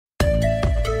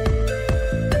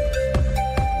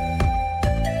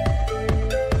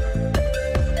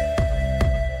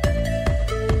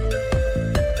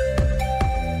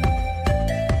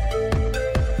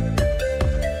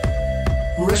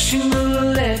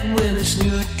planet with its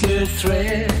nuclear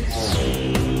threats.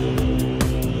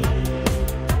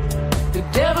 The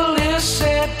devil is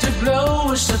set to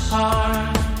blow us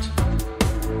apart.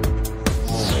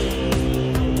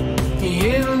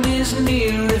 The end is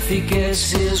near if he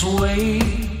gets his way.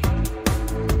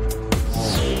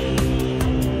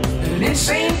 An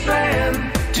insane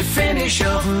plan to finish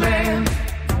off man.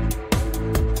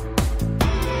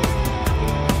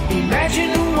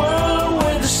 Imagine a world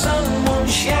where the sun won't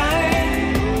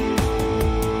shine,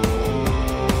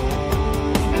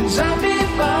 and zombie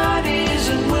bodies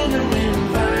and withering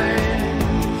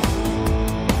vines.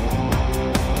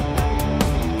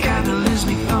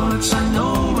 Cataclysmic thoughts, I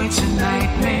know it's a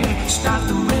nightmare. Stop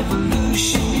the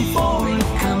revolution before it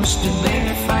comes to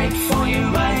bear. Fight for your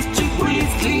right to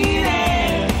breathe clean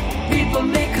air. People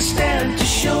make a stand to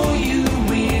show you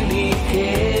really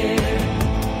care.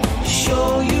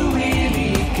 Show you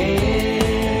really care.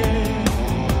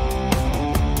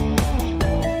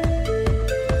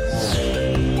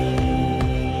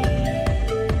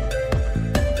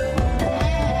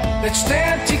 Let's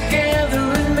stand together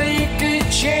and make a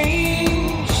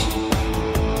change.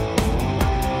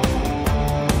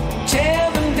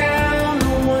 Tear them down,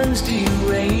 the ones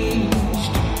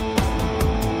deranged.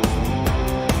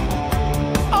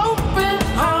 Open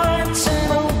hearts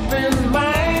and open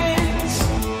minds.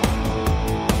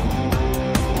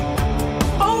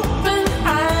 Open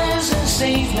eyes and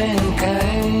save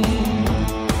mankind.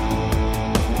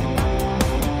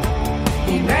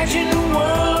 Imagine a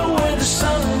world where the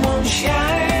sun won't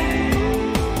shine,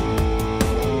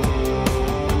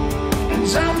 and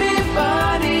zombie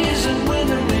bodies and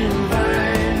withering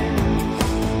vines.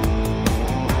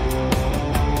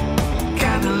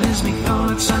 Cataclysmic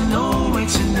thoughts, I know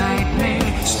it's a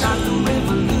nightmare. Stop the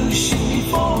revolution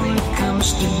before it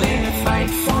comes to bear. Fight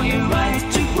for your right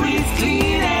to breathe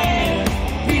clean air.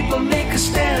 People make a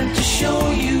stand to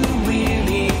show you